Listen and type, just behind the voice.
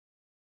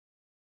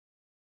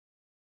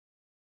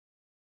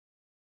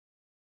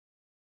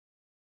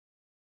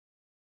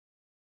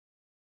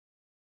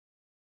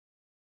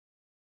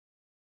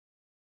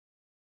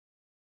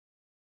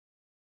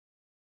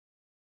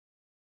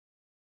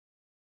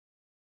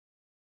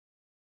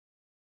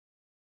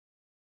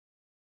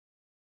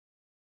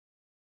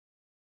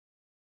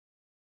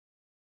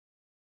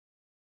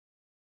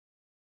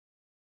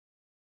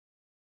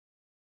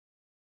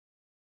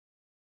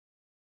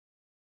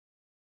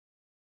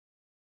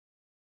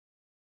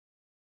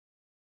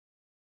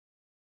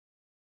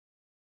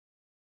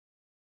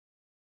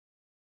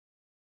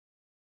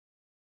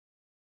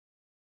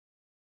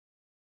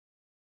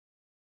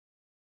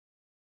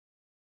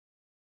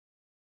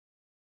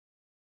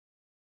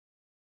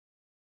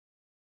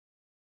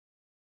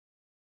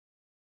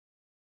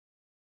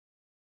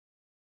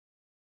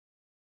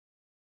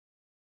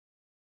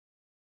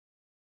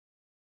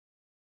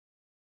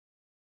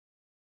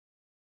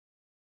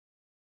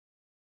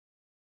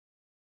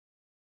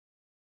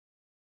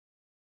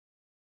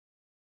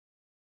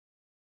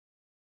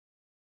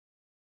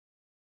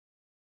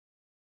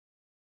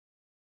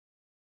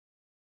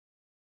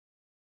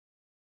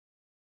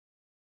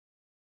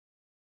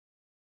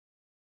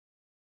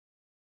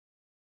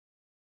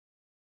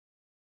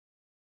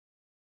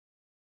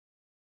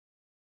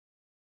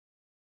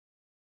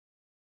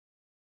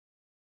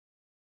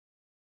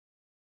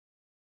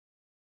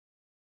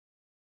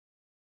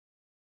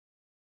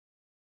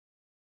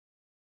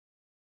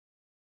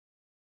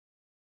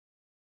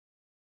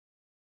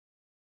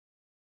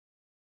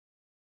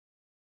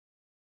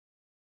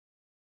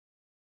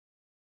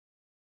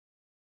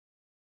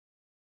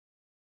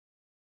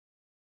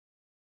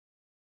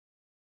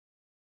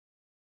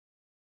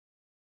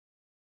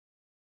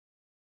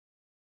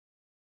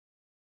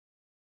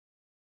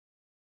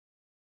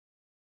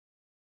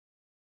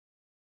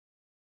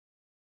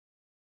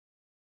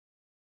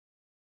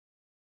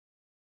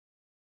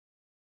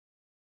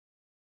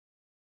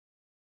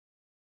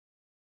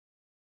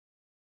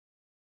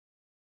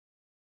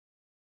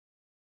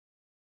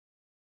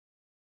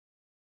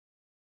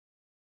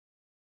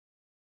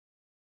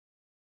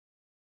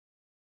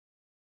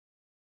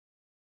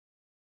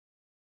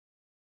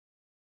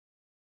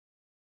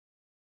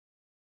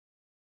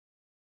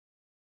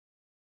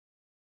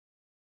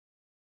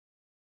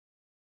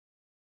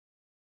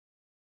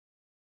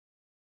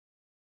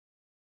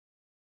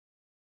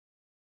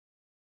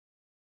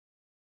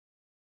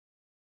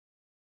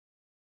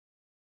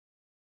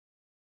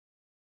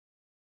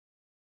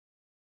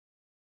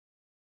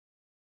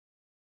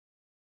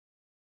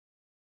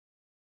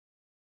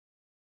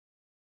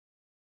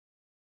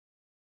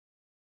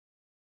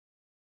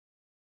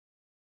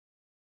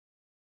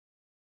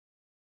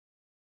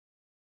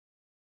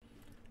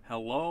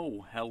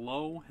Hello,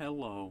 hello,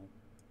 hello.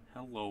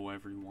 Hello,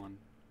 everyone.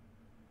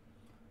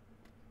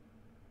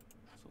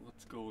 So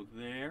let's go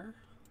there.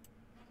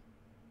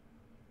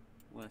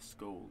 Let's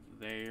go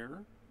there.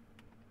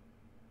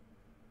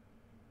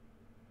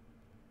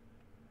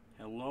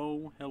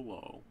 Hello,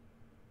 hello.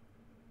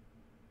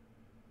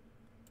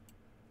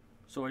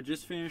 So I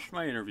just finished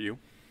my interview.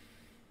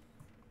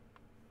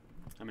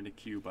 I'm in a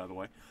queue, by the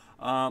way.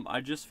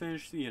 I just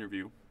finished the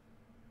interview.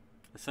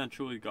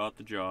 Essentially got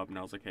the job, and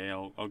I was like, hey,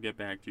 I'll get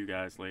back to you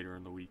guys later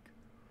in the week.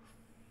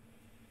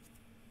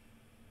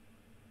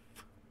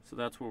 So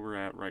that's where we're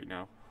at right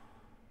now.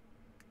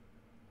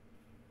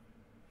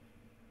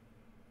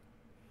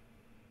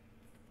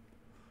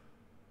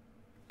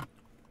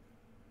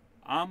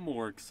 I'm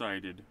more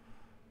excited.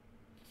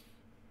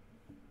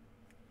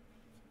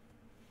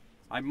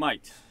 I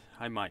might.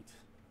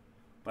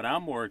 But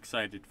I'm more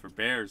excited for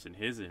Bears in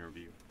his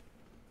interview.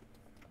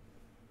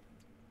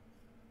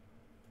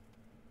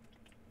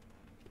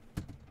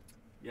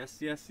 Yes,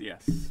 yes,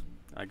 yes.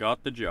 I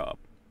got the job.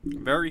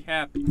 I'm very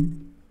happy.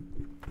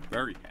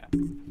 Very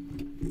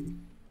happy.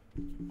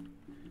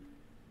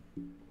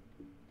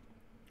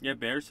 Yeah,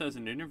 Bears has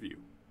an interview.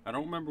 I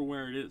don't remember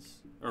where it is,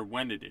 or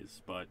when it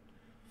is, but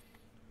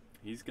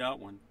he's got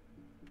one.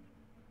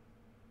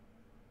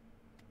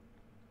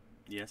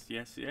 Yes,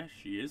 yes, yes,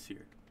 she is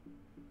here.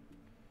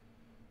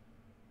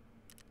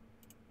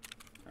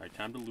 Alright,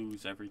 time to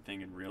lose everything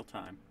in real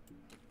time.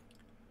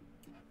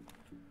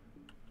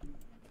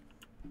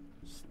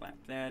 Slap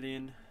that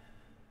in.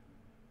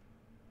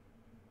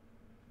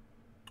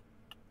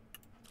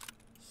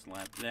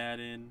 Slap that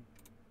in.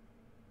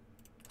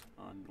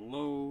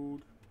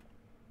 Unload.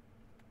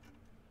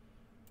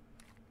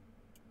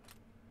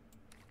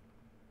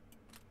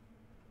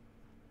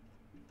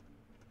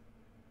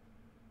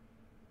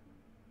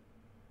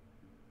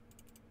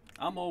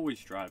 I'm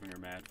always driving her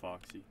mad,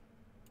 Foxy.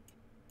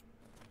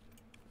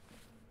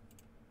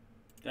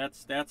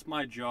 That's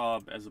my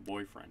job as a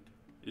boyfriend,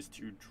 is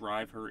to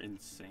drive her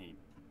insane.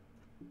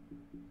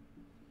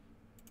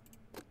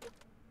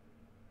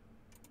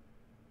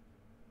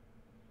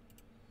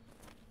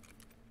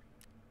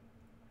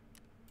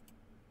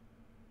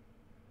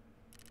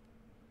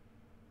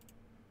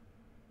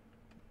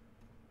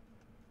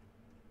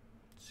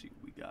 Let's see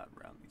what we got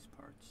around these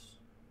parts.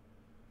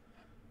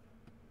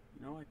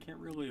 You know, I can't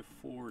really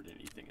afford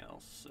anything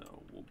else,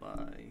 so we'll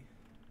buy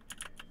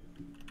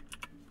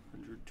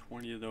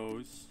 120 of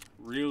those.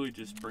 Really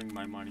just bring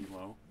my money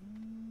low.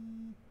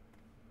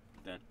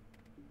 That.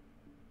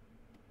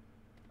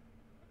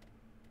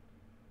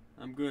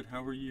 I'm good,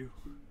 how are you?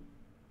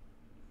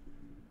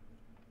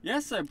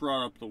 Yes, I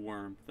brought up the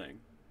worm thing.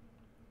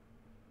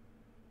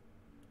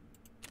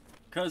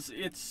 'Cause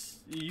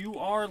you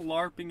are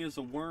LARPing as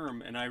a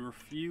worm, and I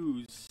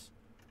refuse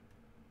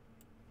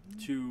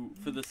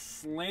for the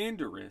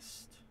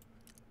slanderous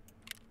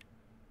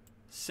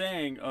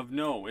saying of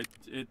no,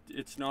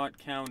 it's not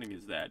counting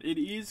as that. It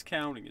is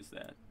counting as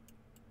that.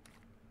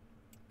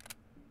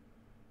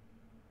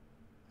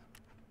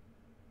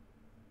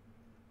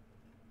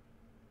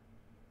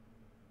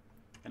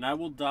 And I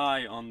will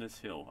die on this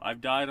hill. I've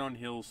died on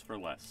hills for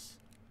less.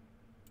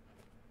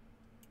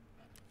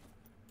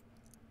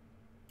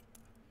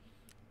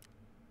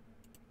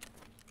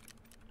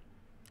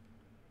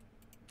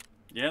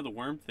 Yeah, the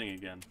worm thing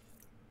again.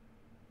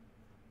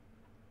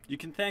 You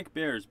can thank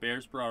Bears.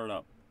 Bears brought it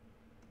up.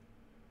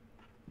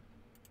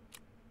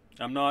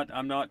 I'm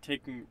not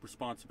taking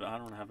responsibility. I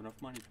don't have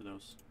enough money for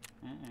those.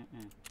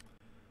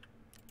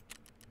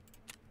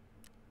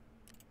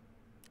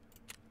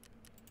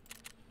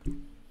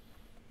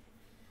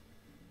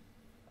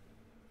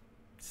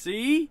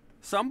 See?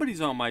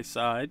 Somebody's on my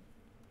side.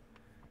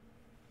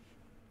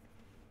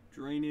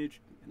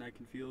 Drainage, and I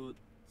can feel it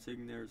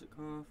sitting there as a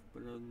cough,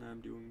 but other than that, I'm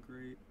doing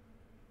great.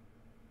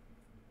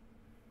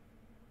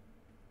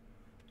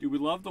 Dude, we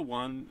love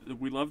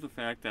the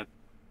fact that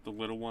the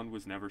little one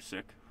was never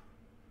sick.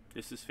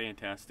 This is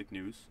fantastic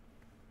news.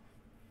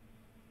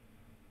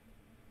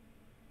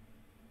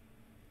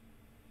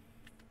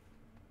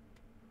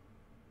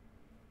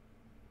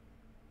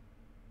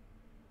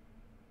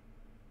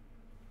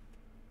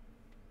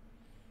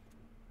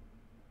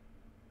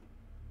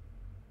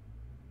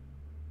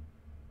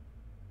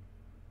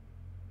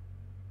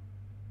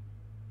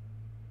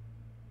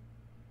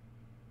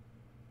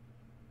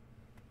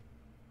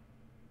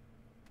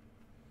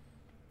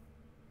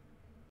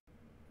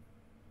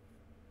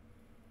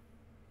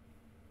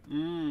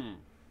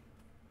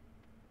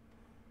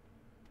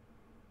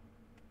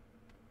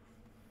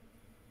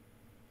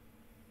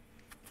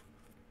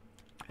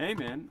 Hey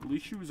man, at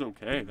least she was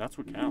okay. That's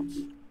what counts.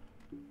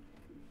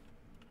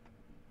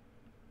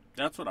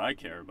 That's what I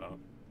care about.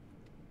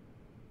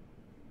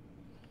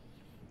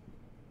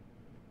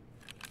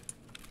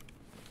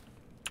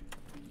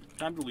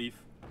 Time to leave.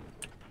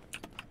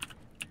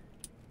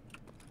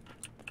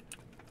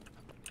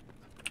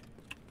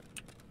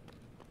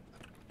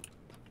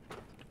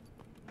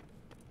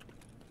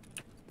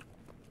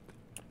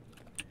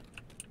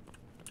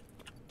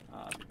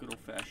 The good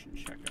old-fashioned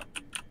checkup.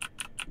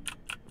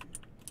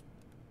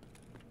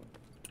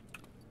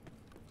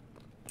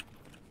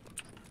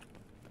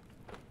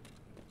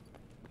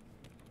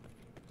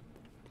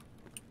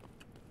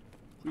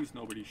 Please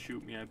nobody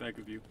shoot me, I beg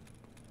of you.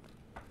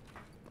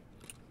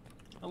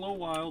 Hello,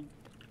 Wild.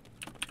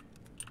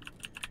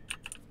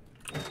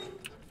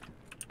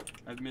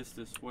 I've missed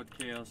this. What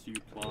chaos are you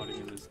plotting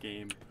in this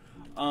game?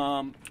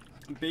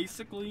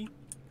 Basically,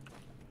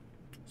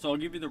 so I'll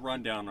give you the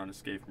rundown on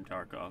Escape from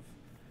Tarkov.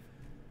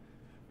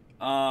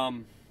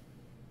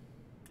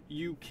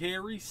 You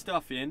carry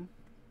stuff in.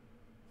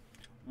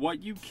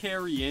 What you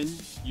carry in,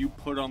 you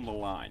put on the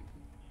line.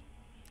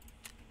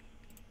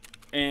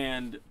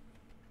 And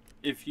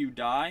if you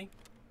die,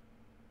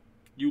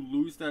 you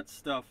lose that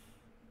stuff.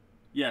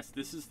 Yes,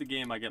 this is the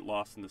game I get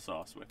lost in the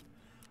sauce with.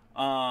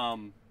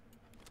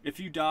 If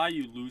you die,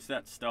 you lose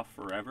that stuff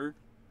forever.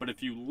 But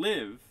if you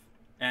live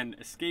and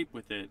escape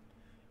with it,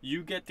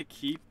 you get to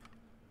keep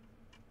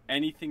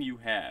anything you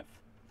have,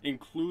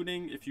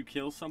 including if you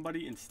kill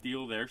somebody and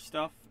steal their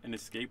stuff and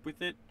escape with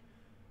it,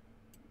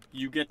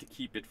 you get to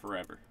keep it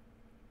forever.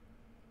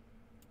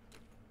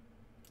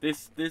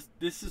 This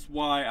is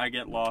why I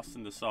get lost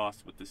in the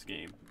sauce with this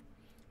game,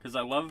 because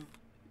I love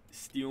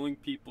stealing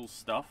people's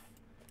stuff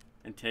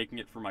and taking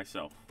it for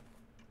myself.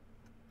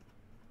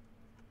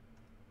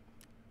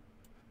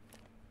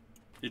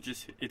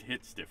 It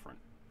hits different.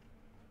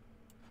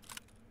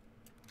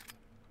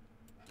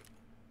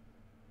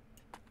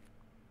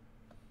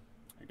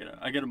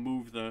 I gotta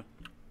move the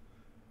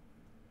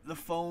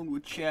phone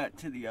with chat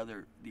to the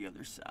other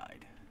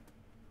side,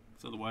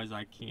 so otherwise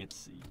I can't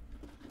see.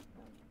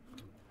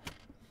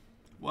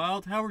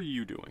 Wild, how are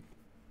you doing?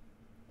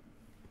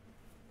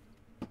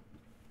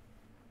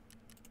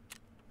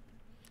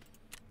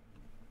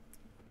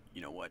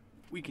 You know what?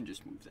 We can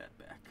just move that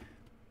back.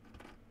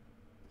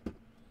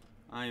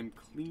 I am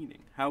cleaning.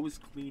 How is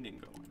cleaning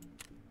going?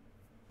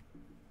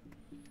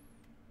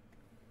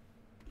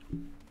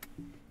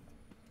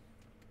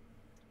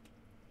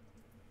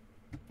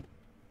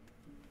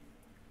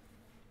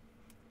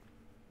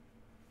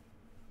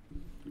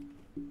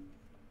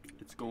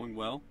 It's going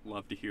well.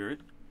 Love to hear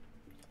it.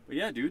 But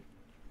yeah, dude.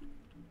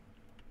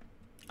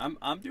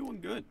 I'm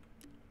doing good.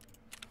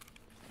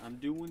 I'm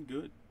doing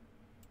good.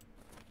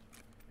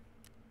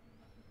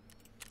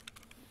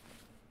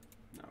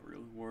 Not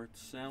really worth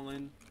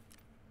selling.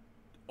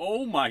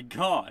 Oh my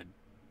god.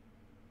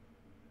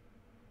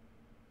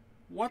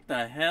 What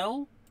the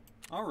hell?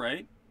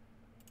 Alright.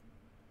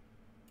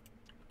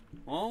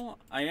 Well,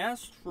 I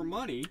asked for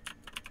money.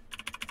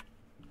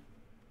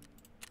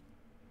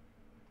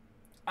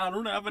 I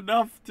don't have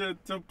enough to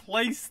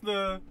place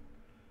the...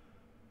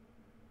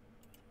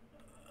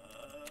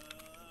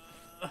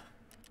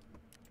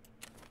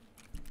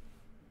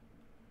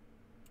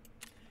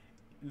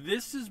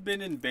 This has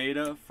been in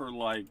beta for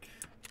like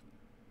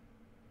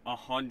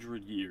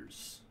 100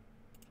 years.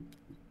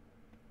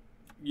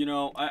 You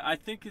know, I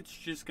think it's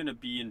just gonna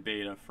be in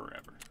beta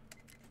forever,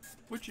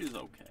 which is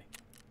okay.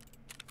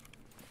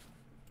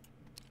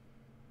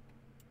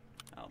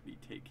 I'll be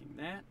taking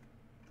that.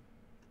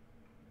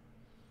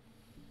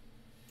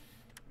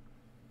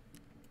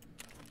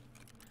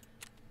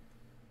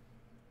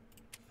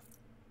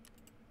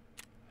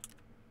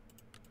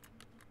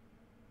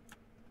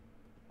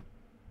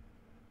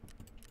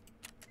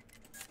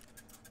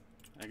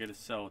 I gotta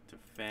sell it to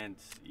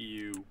Fence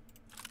EU.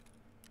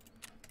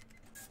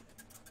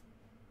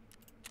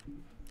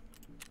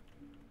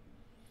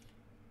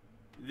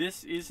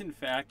 This is in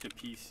fact a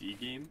PC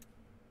game.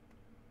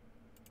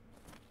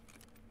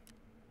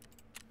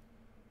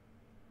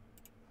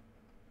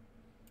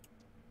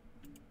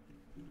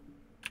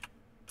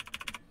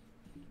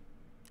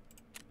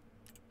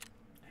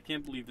 I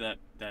can't believe that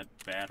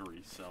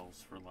battery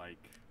sells for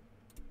like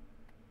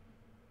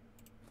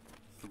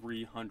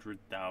 $300,000.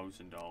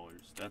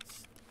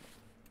 That's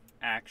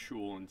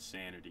actual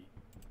insanity.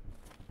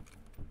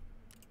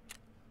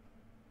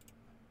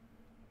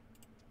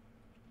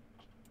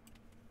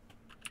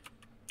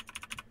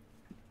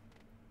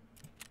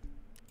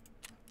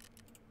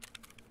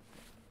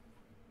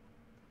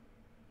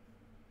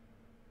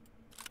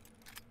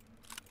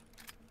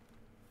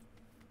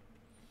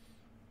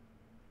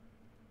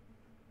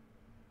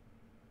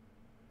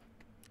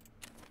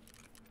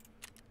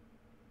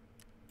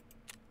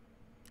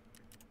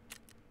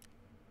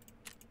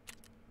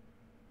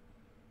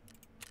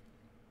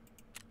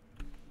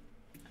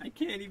 I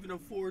can't even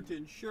afford to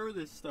insure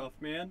this stuff,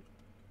 man.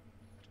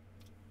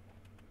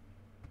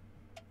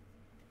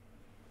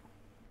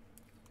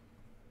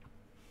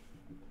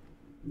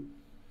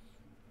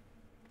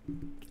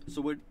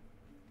 So what?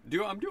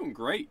 I'm doing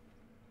great.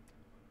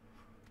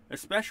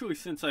 Especially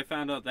since I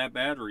found out that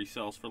battery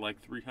sells for like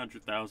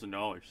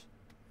 $300,000.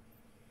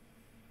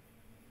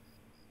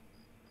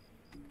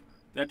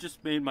 That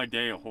just made my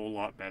day a whole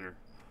lot better.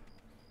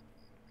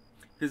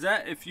 Because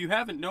that, if you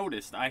haven't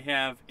noticed, I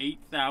have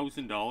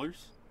 $8,000.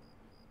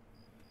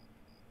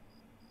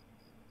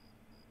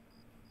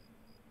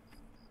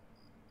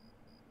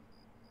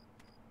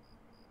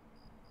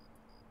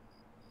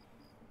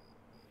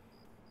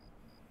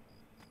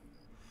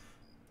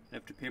 I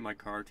have to pay my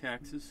car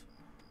taxes.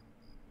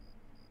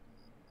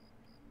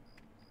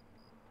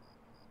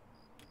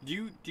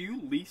 Do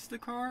you lease the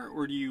car,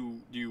 or do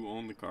you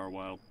own the car,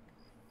 Wild?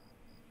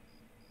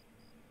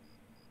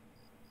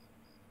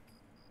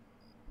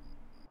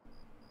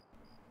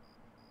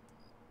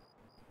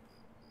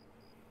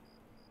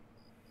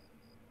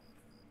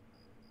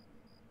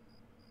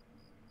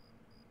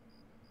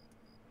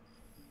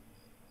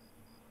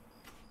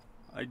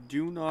 I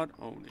do not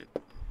own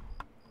it.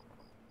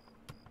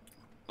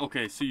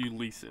 Okay, so you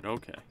lease it.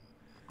 Okay.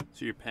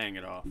 So you're paying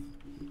it off.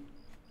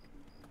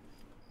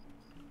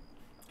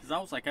 Because I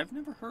was like, I've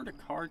never heard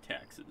of car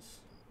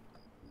taxes.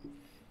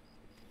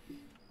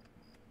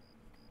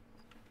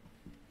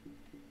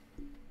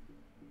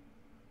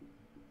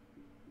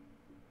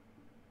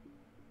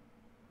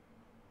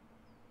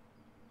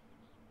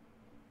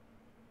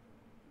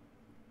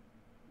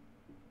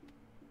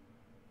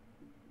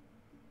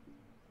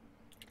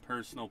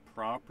 Personal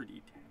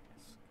property tax.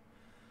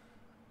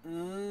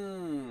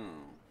 Oh.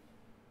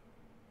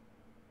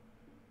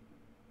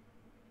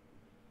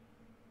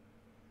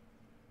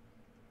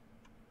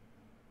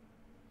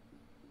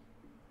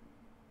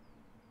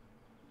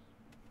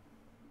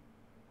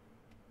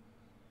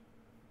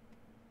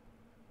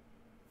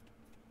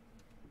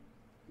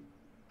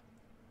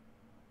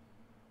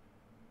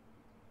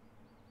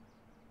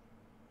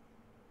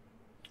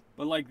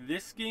 But like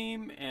this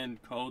game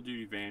and Call of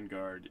Duty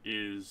Vanguard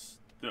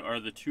are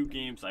the two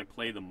games I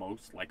play the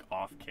most, like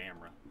off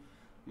camera.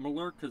 I'm gonna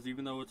lurk because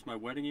even though it's my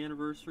wedding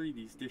anniversary,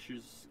 these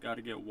dishes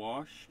gotta get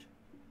washed.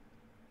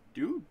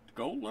 Dude,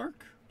 go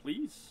lurk,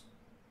 please.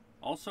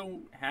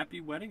 Also,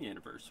 happy wedding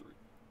anniversary.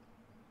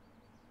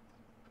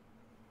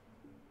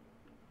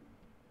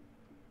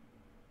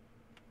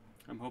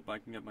 I hope I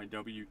can get my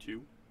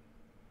W-2.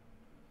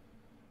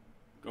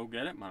 Go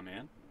get it, my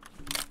man.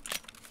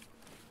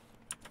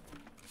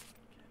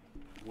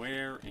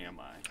 Where am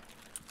I?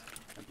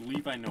 I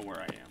believe I know where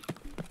I am.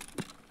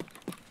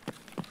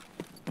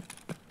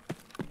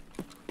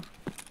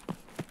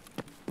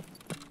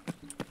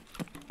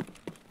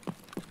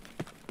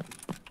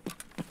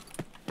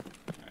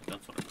 Alright,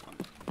 that's what I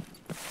want.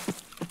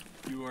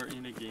 You are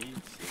in a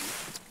game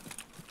safe.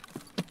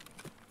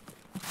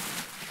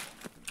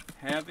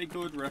 Have a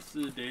good rest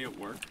of the day at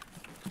work.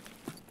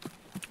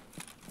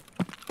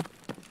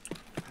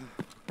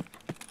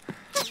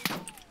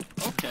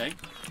 Okay.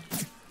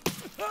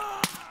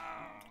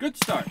 Good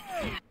start.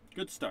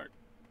 Good start.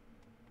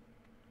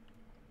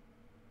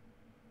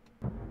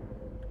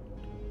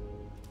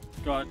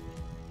 Got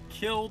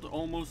killed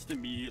almost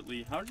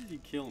immediately. How did he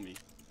kill me?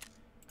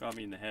 Got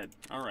me in the head.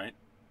 Alright.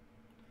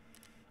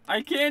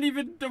 I can't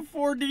even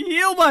afford to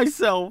heal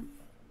myself!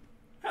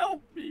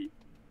 Help me!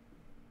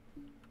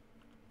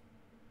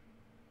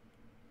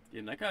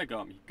 Damn, that guy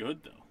got me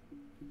good,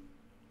 though.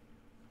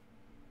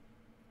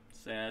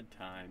 Sad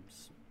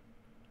times.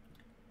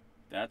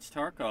 That's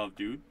Tarkov,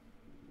 dude.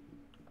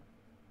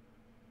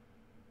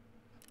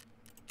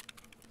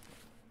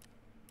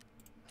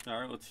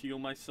 Alright, let's heal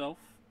myself.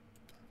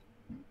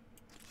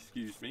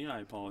 Excuse me, I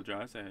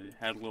apologize. I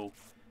had a little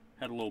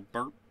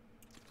burp.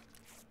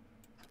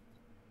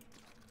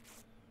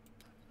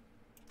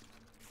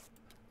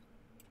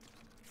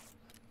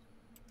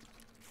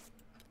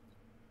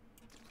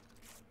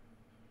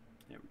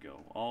 There we go.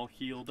 All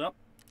healed up.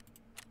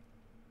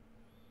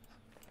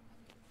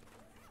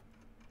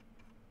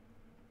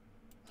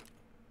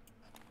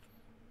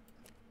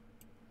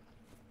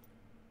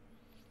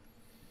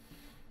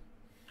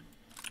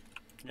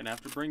 Gonna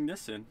have to bring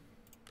this in.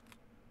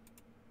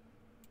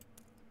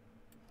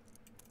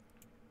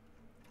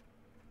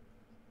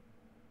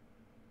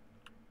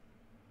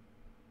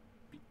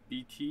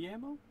 BT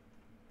ammo?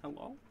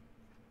 Hello?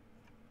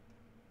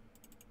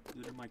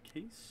 Is it in my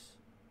case?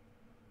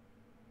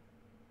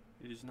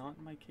 It is not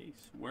in my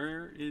case.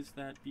 Where is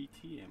that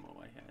BT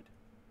ammo I had?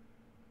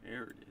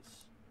 There it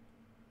is.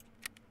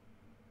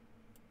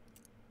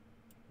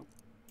 Oh.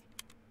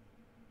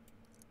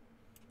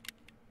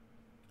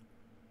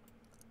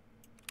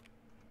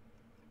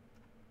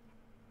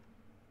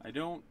 I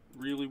don't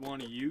really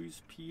want to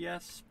use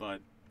PS,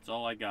 but it's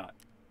all I got.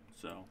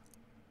 So.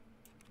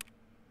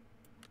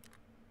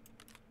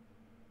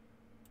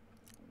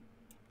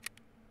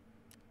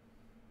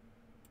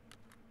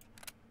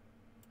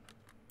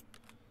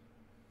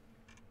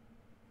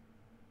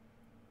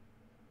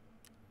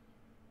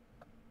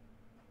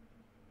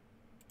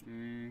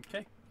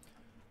 Okay.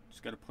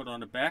 Just gotta put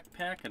on a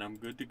backpack and I'm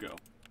good to go.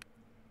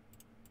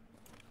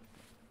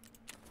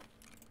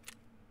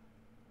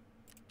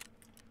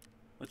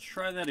 Let's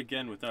try that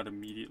again without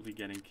immediately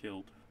getting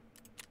killed.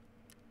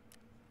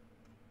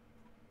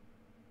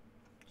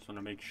 Just want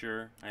to make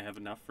sure I have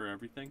enough for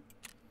everything.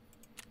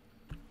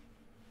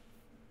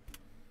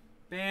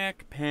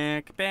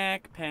 Backpack,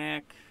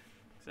 backpack.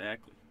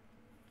 Exactly.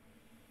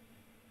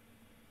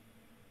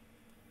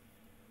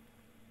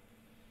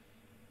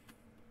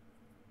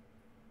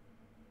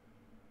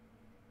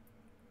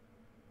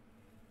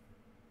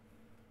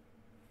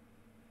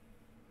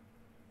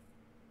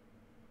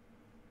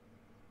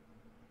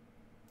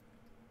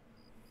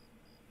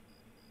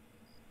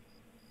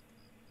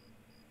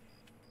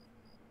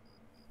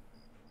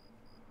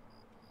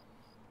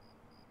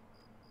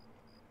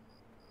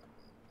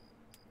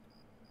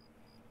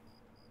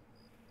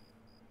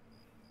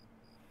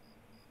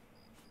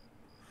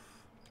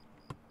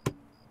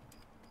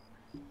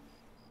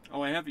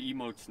 Oh, I have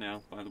emotes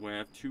now, by the way. I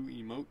have 2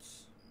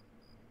 emotes.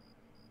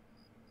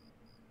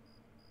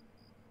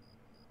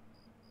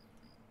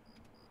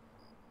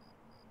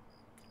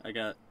 I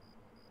got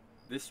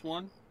this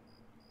one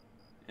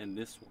and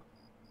this one.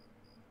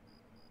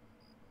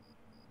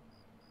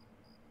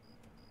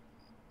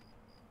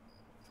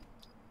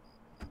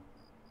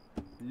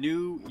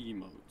 New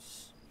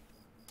emotes.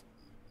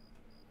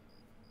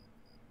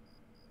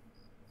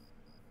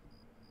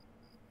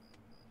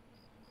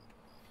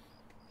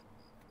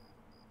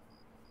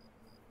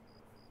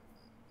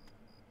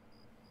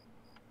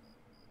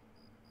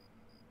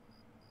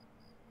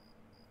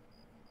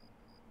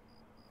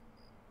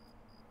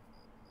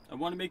 I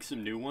want to make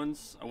some new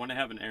ones. I want to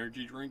have an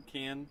energy drink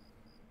can.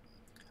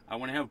 I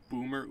want to have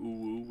Boomer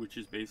Uwu, which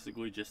is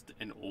basically just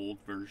an old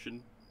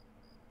version.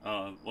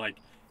 Like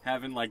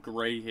having like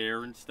gray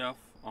hair and stuff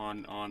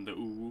on the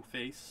Uwu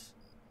face.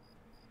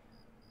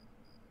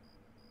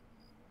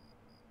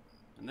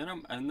 And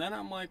then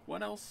I'm like,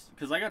 what else?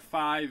 Because I got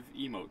 5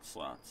 emote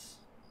slots.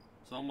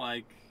 So I'm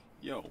like,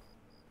 yo,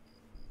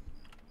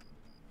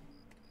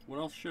 what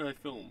else should I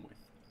fill them with?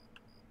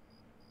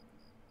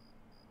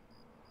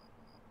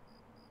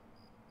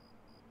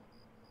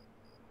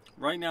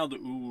 Right now, the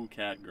Uwu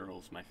Cat Girl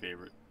is my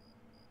favorite.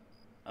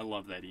 I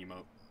love that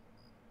emote.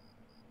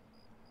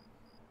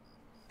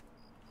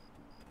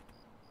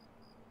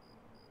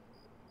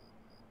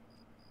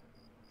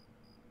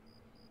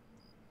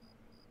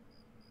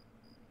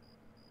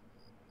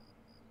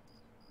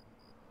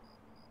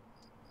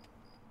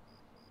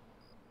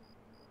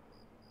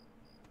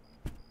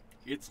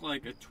 It's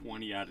like a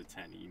 20 out of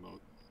 10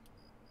 emote.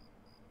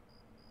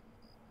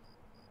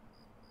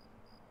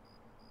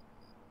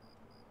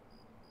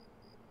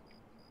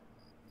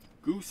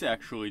 Goose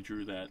actually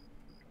drew that.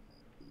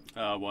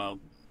 Wild.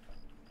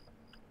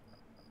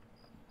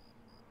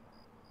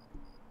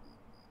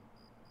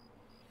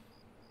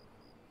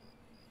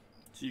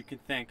 So you can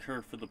thank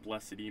her for the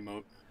blessed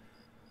emote.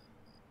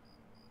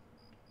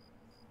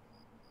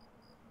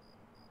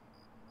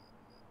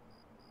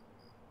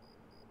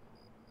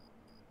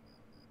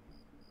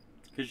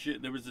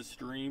 Because there was a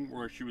stream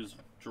where she was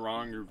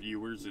drawing her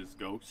viewers as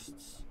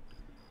ghosts.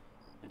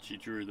 And she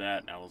drew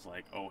that, and I was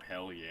like, oh,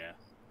 hell yeah.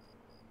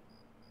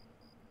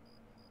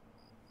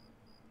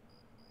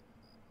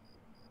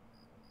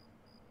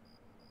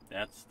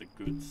 That's the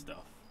good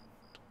stuff.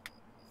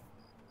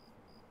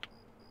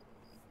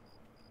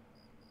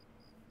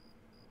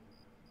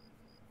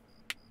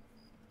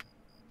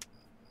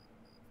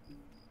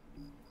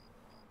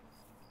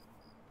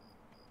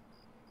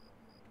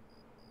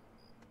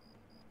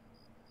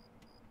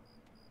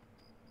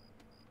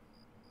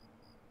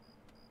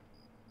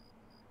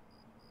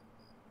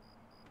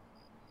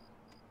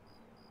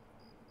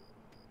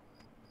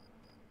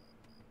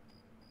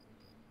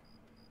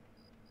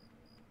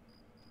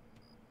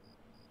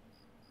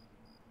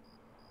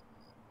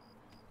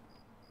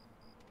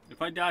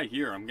 If I die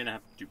here, I'm gonna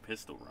have to do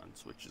pistol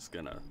runs, which is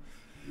gonna...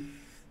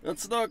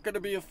 That's not gonna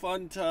be a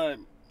fun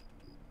time.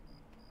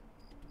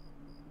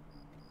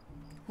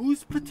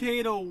 Whose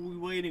potato are we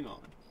waiting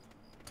on?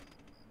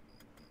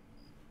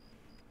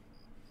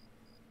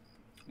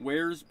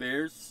 Where's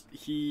Bears?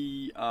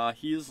 He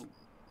has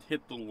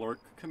hit the lurk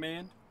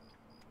command.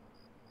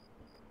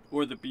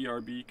 Or the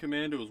BRB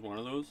command, it was one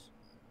of those.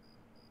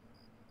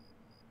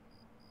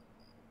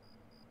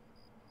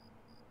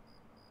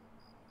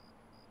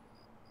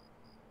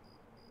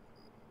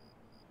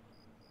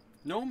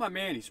 No, my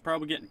man, he's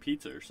probably getting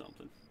pizza or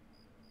something.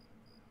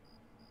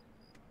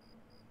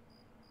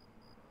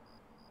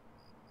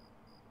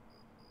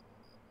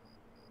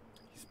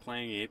 He's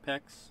playing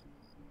Apex.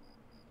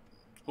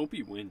 Hope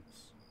he wins.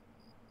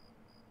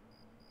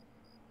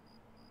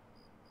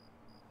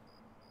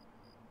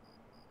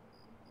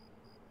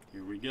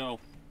 Here we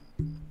go.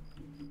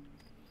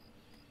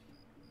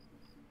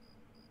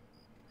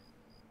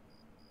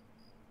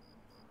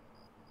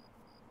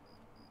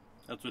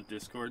 That's what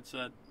Discord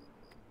said?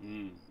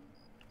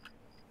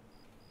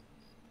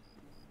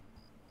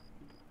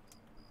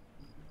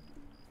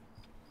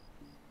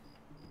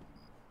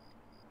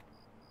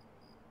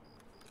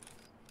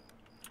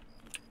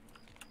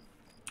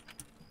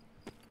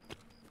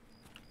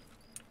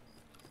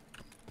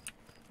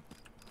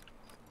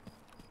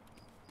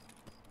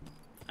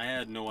 I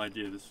had no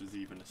idea this was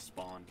even a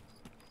spawn.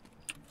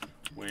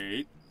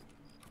 Wait.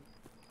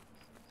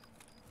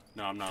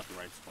 No, I'm not the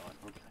right spot.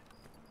 Okay.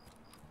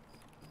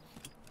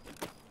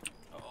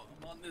 Oh,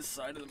 I'm on this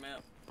side of the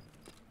map.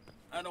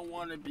 I don't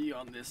want to be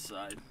on this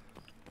side.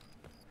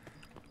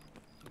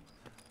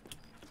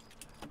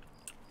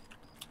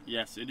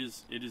 Yes, it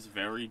is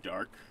very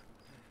dark.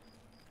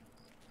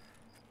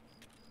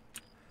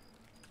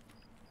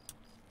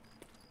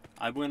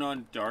 I went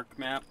on dark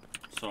map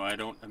so I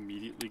don't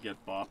immediately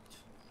get bopped.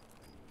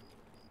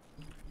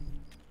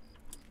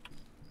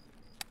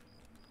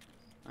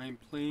 I'm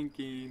playing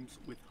games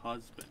with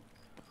husband.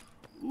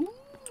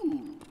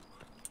 Ooh.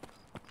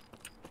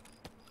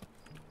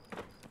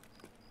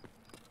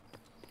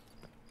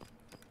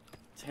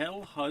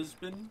 Tell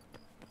husband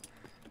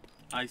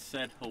I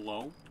said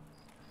hello.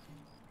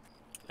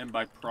 And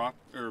by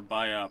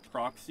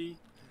proxy,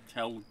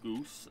 tell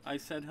Goose I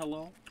said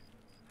hello.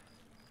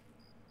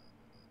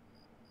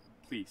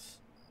 Please.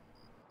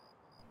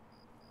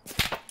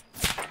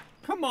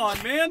 Come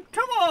on, man!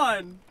 Come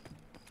on!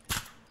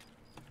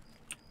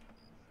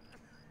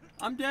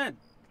 I'm dead.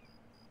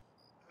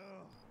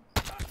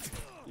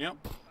 Yep.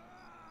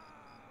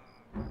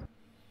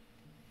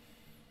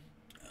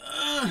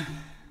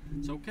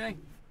 It's okay.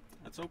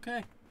 That's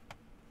okay.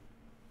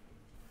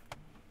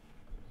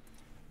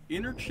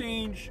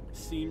 Interchange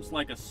seems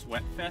like a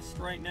sweat fest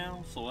right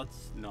now, so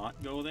let's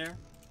not go there.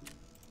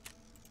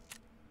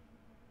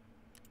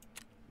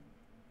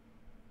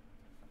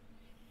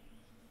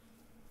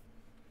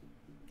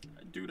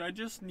 Dude, I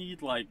just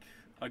need, like,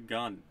 a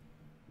gun.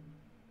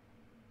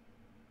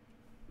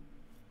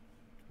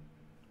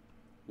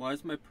 Why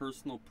is my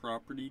personal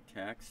property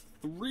tax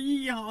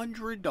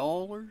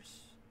 $300?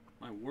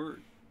 My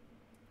word.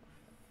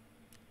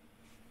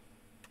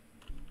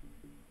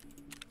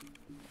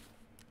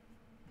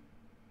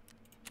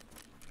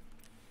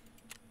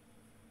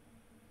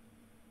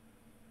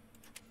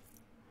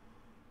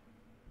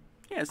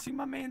 Yeah, see,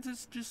 my man's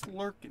is just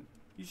lurking.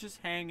 He's just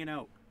hanging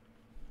out.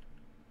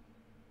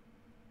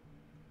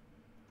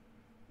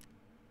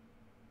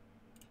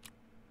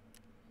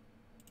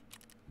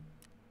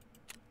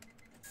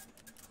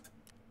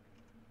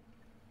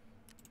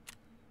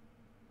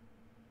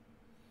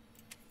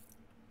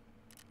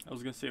 I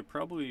was gonna say it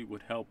probably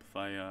would help if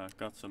I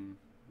got some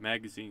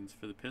magazines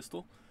for the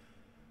pistol.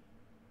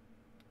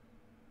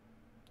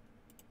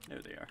 There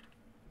they are.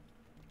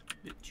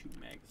 Get 2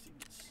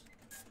 magazines.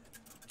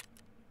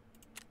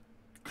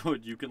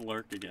 Good, you can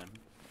lurk again.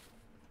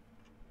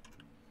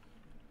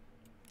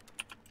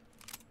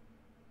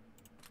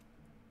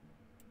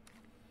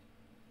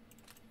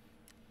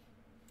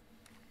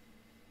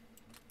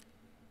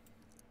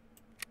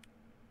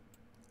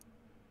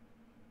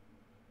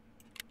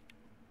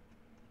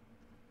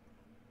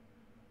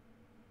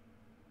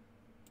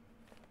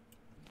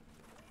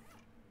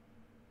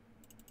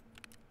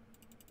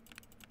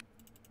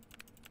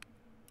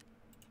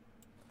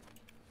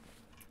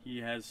 He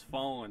has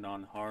fallen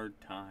on hard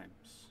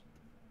times.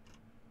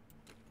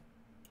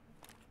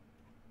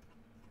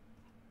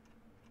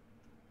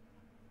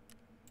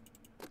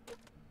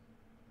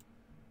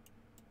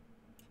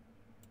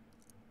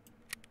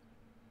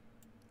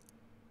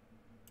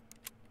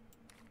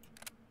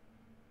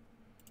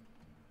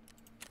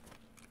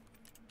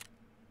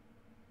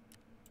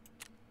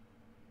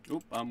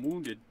 Oop, I'm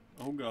wounded.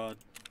 Oh god.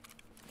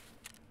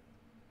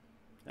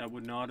 That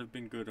would not have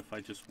been good if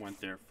I just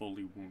went there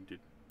fully wounded.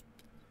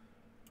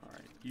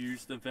 Alright,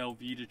 use the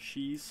Velveeta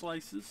cheese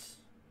slices.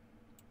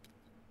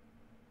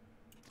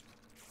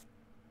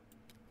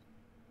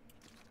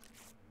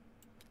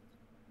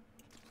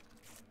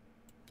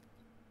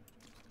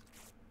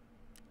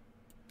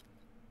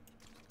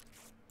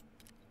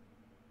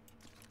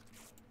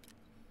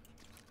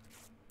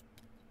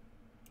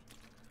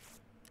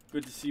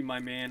 Good to see my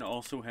man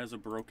also has a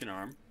broken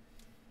arm.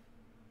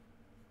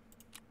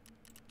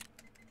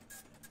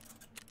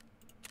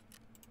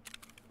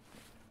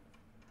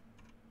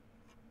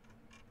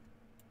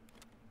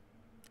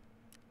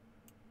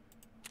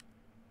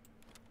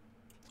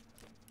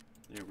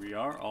 There we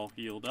are, all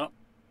healed up.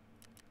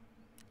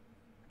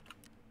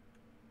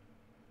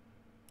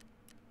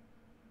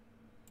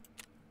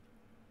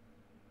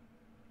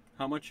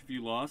 How much have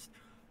you lost?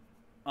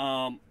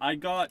 I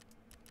got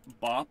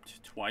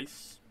bopped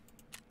twice.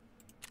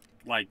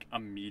 Like,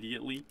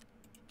 immediately.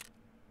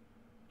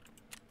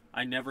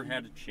 I never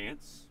had a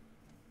chance.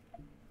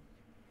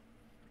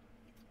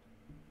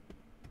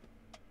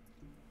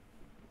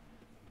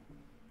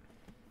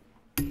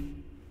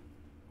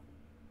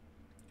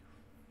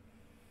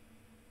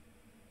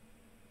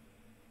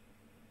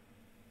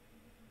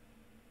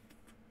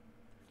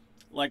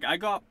 Like, I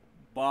got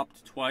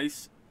bopped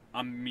twice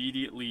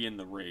immediately in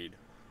the raid.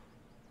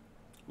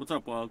 What's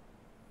up, Wild?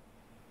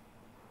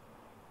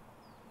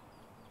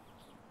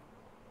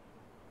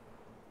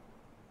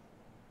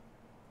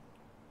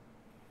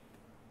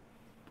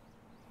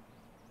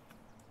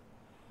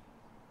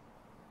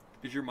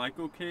 Is your mic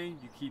okay?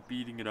 You keep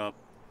beating it up.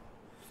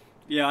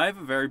 Yeah, I have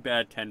a very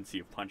bad tendency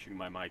of punching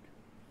my mic.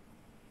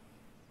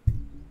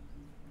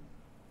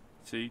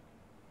 See?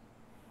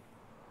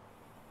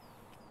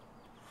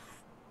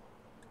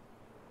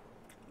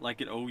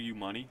 Like it owe you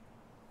money.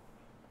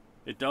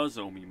 It does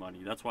owe me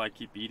money. That's why I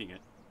keep beating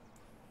it.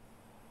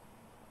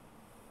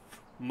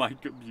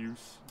 Mic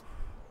abuse.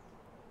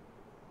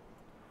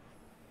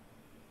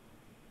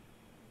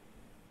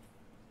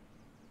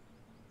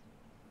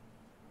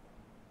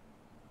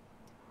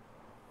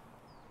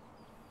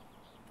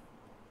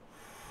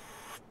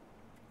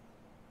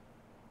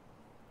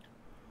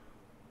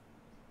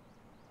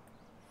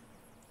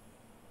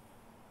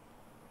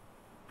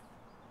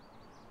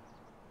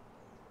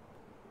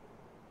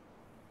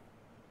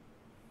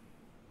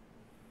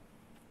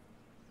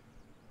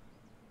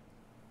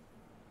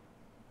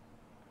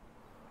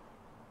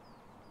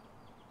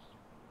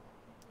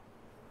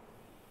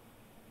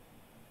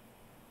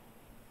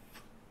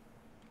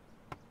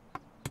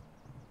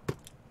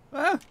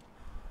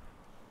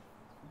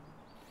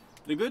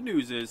 The good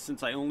news is,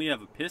 since I only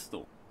have a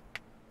pistol,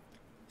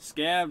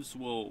 scavs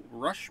will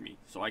rush me,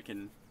 so I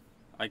can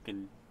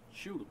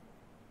shoot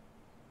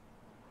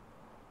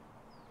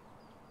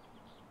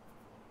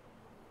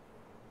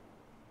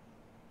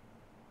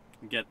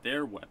them. Get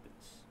their weapons.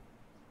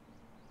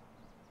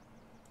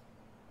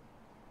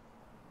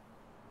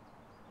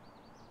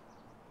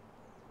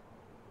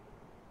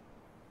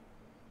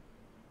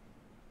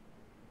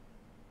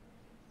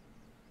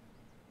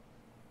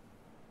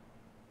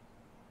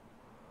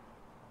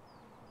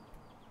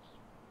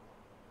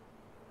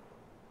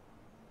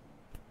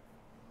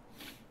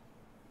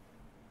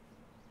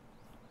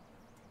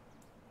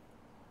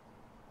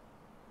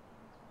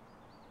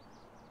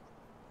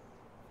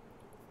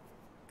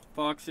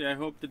 Foxy, I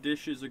hope the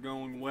dishes are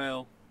going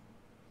well.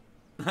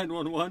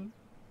 911?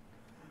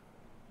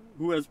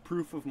 Who has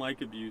proof of mic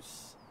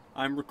abuse?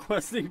 I'm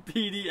requesting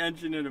PD,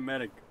 engine, and a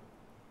medic.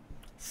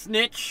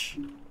 Snitch!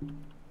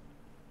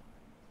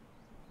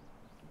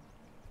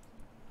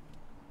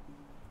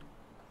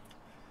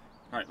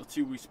 Alright, let's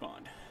see who we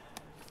spawned.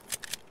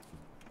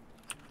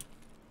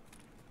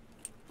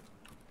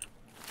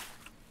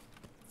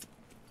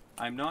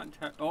 I'm not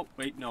entirely... Oh,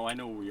 wait, no, I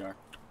know where we are.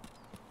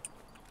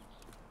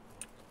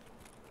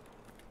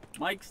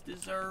 Mics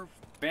deserve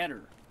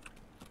better.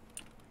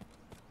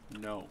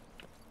 No.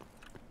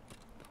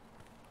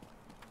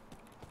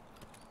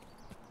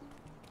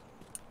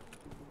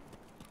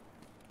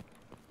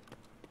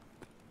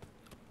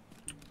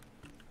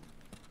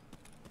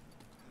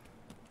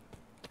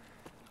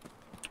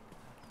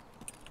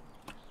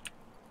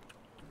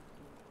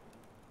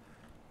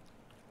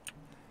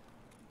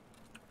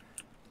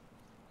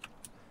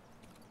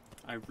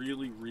 I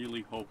really,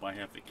 really hope I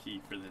have the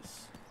key for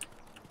this.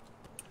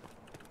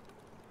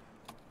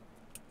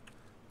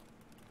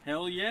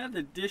 Hell yeah,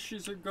 the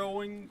dishes are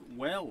going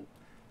well.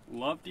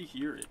 Love to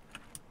hear it.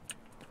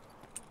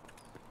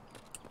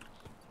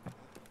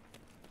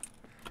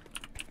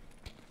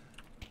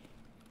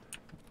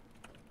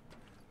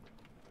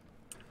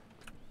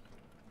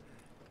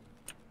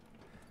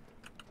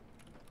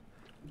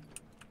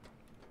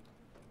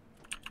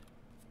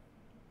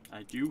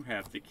 I do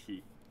have the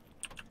key.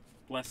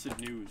 Blessed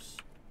news.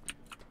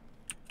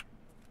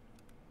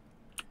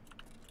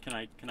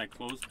 Can I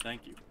close?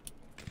 Thank you.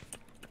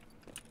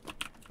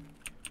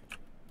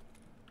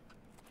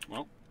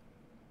 Well,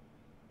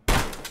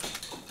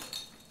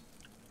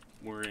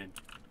 we're in.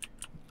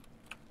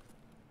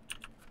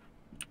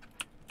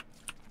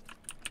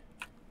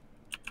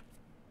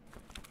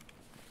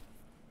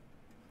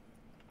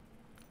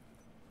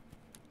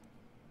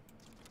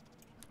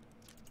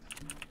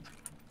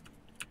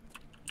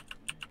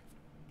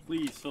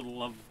 Please, for the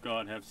love of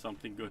God, have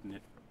something good in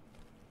it.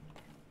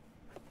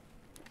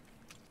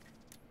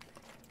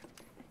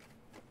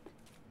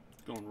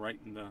 It's going right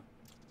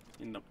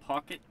in the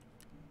pocket.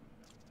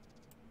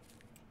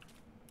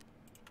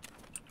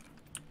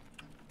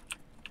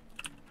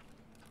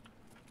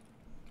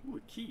 Ooh,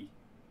 a key.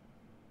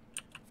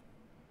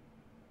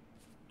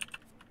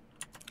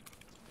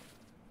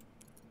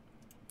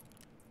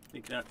 I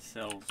think that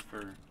sells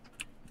for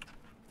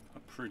a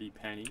pretty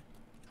penny.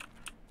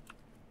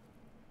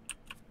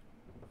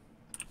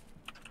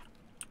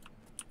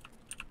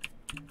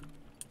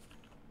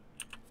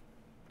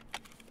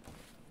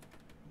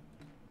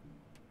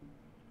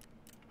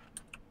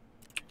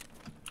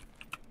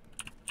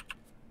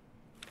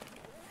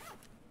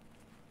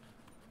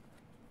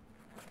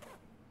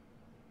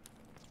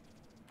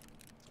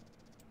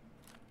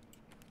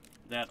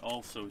 That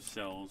also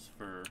sells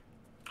for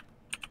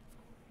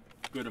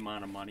a good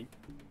amount of money.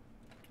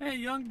 Hey,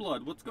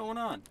 Youngblood, what's going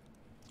on?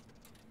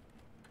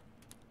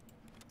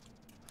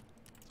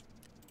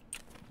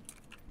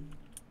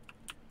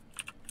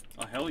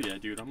 Oh, hell yeah,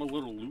 dude. I'm a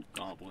little loot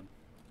goblin.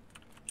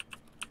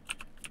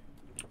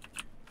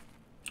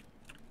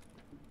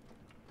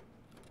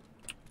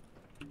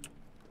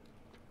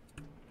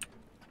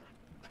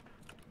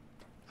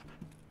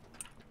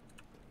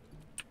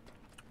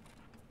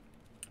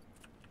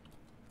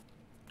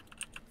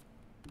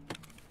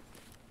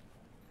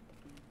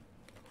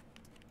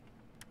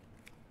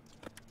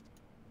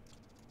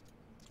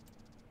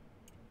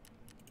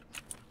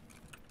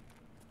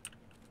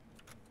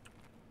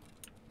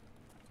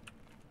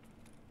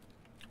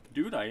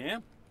 Dude, I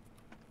am.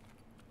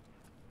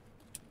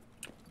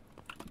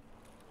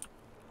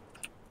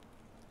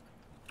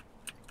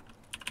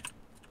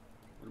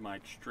 What are my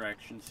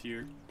extractions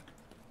here?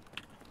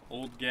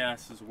 Old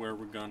gas is where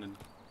we're gunning.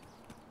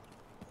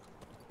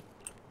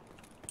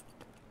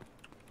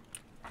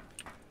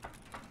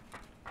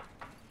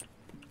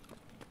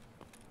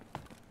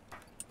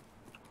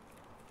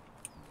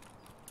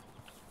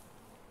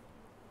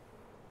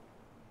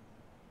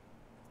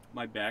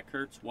 My back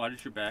hurts? Why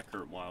does your back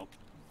hurt, Wild?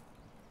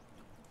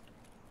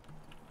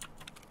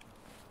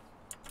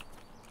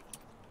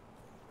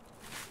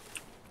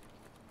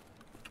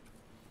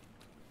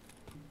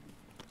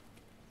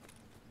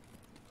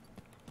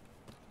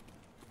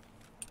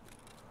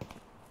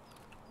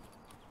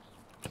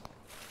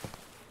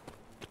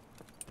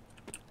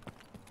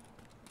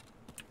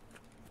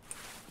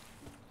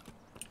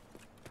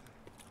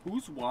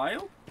 Who's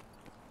Wild?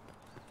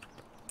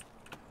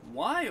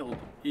 Wild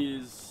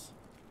is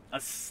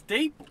a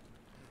staple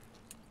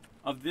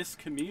of this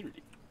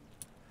community.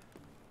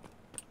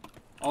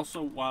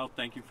 Also, Wild,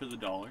 thank you for the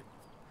 $1.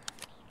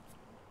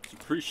 It's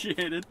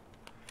appreciated.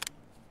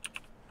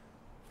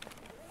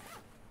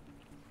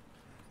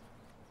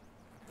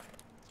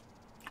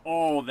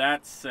 Oh,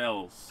 that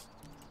sells.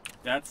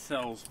 That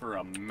sells for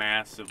a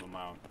massive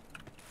amount.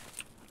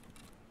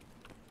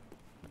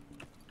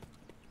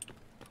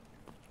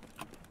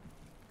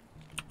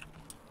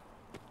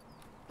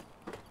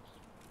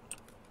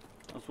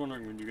 I was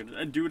wondering when you're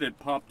gonna... Dude, it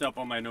popped up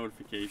on my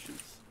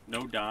notifications.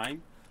 No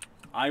dying.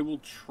 I will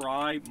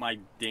try my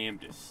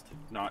damnedest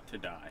not to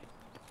die.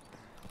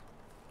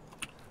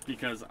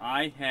 Because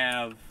I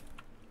have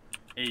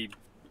a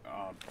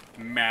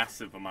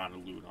massive amount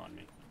of loot on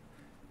me.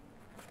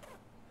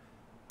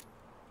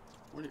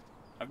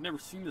 I've never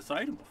seen this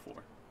item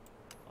before.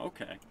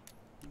 Okay.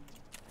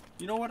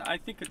 You know what? I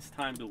think it's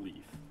time to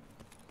leave.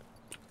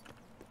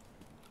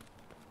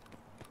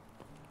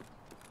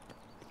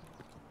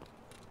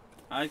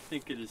 I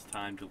think it is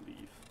time to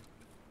leave.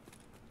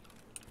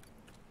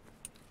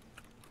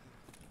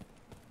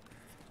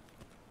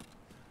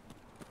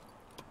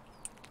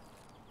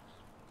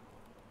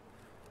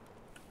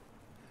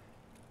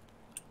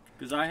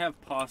 Because I have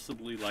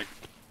possibly, like,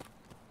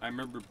 I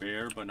remember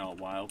Bear, but not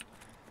Wild.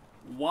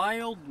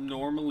 Wild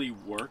normally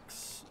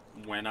works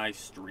when I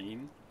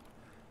stream.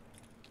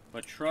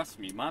 But trust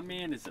me, my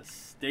man is a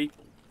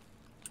staple.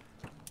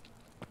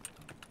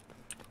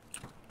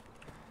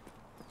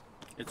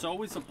 It's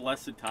always a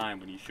blessed time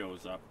when he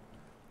shows up.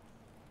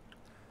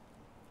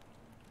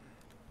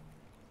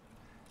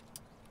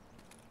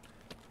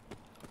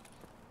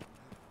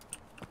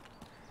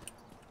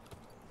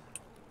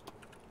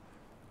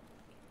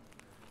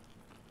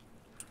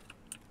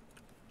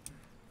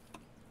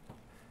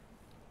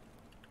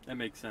 That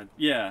makes sense.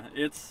 Yeah,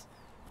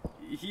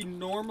 he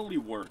normally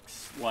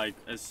works like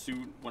as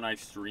soon when I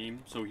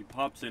stream, so he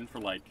pops in for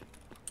like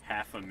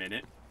half a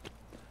minute,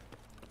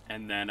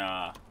 and then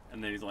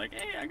he's like,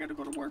 "Hey, I gotta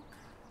go to work."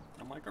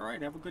 I'm like, "All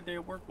right, have a good day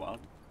at work, Wild."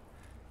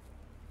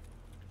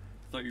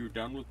 Thought you were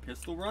done with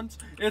pistol runs?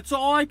 It's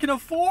all I can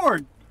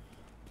afford.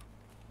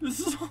 This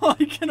is all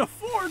I can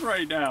afford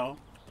right now.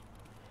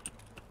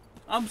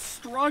 I'm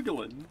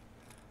struggling.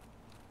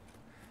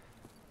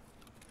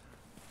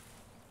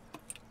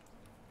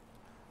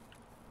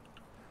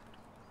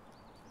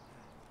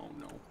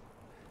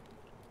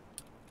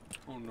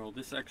 Oh no,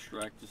 this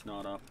extract is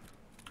not up.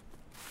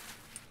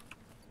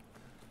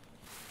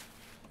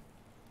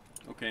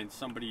 Okay, and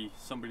somebody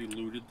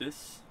looted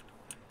this.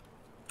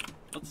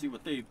 Let's see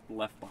what they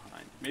left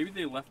behind. Maybe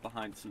they left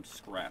behind some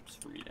scraps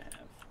for me to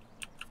have.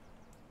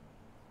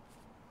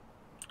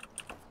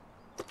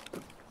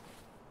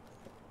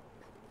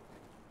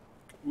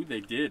 Ooh,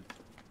 they did.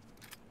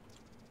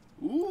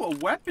 Ooh, a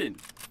weapon!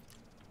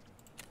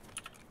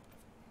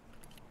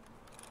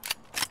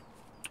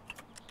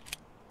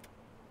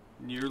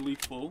 Nearly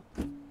full.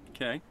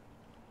 Okay.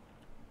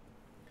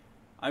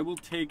 I will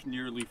take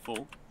nearly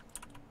full.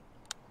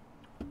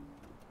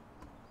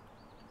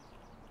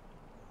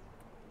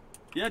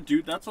 Yeah,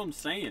 dude, that's what I'm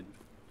saying.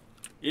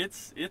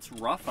 It's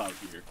rough out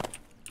here.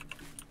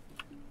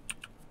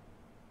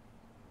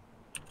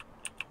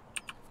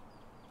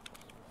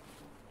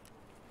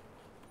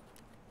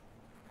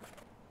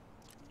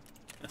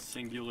 A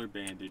singular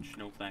bandage.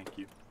 No, thank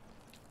you.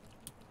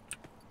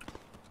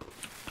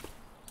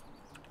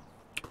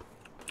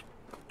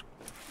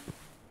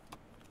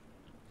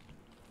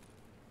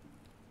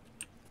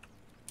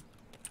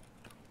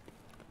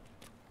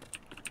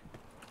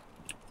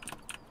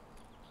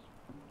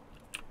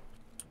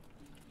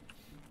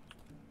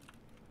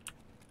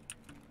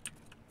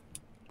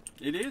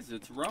 It is.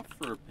 It's rough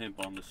for a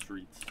pimp on the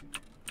streets.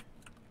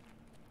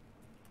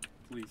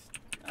 Please.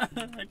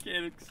 I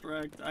can't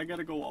extract. I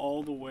gotta go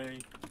all the way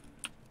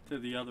to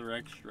the other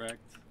extract.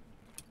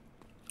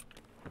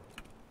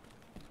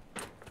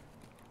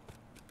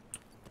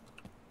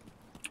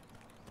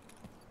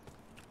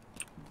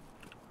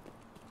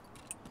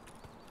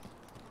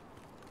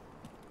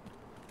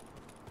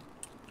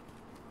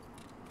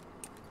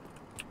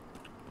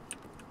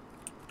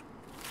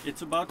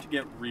 It's about to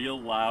get real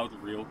loud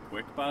real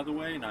quick, by the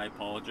way, and I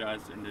apologize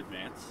in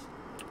advance.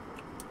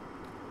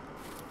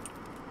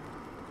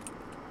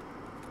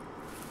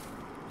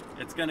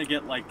 It's gonna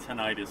get like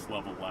tinnitus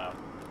level loud.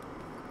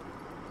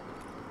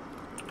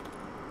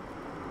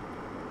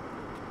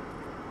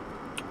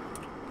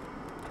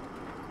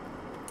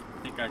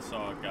 I think I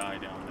saw a guy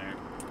down there.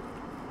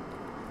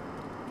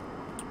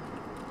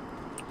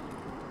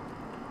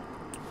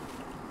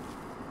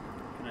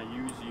 Can I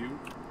use you?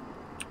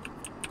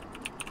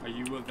 Are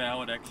you a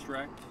valid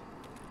extract?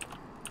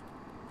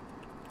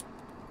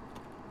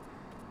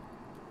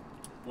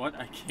 What?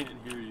 I can't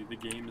hear you. The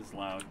game is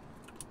loud.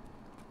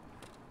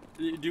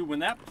 Dude, when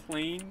that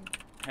plane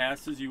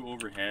passes you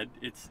overhead,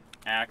 it's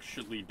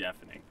actually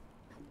deafening.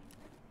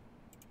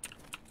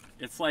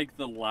 It's like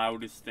the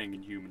loudest thing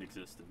in human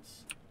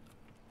existence.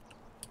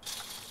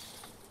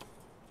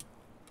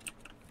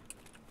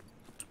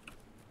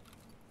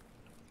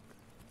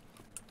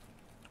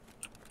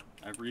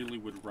 really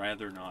would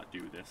rather not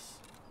do this.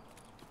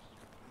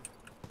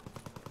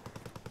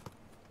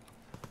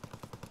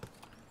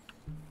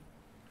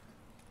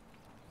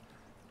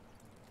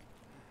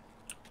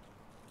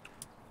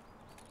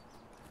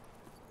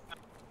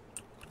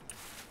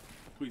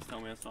 Please tell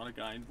me that's not a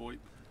guy in VoIP.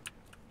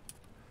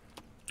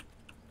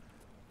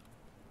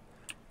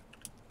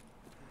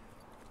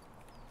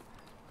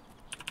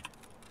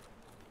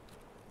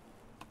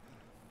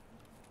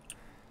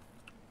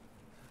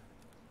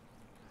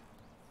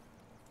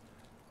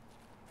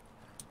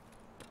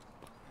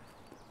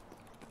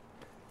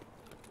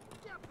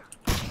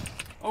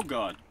 Oh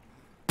god.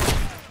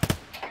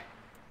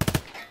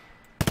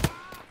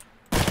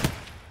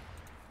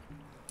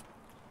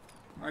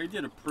 Alright, he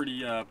did a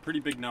pretty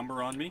big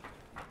number on me.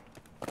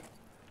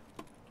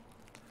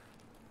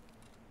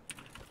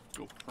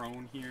 Go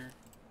prone here.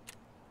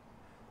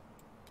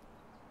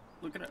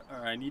 Look at it.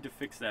 Alright, I need to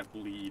fix that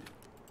bleed.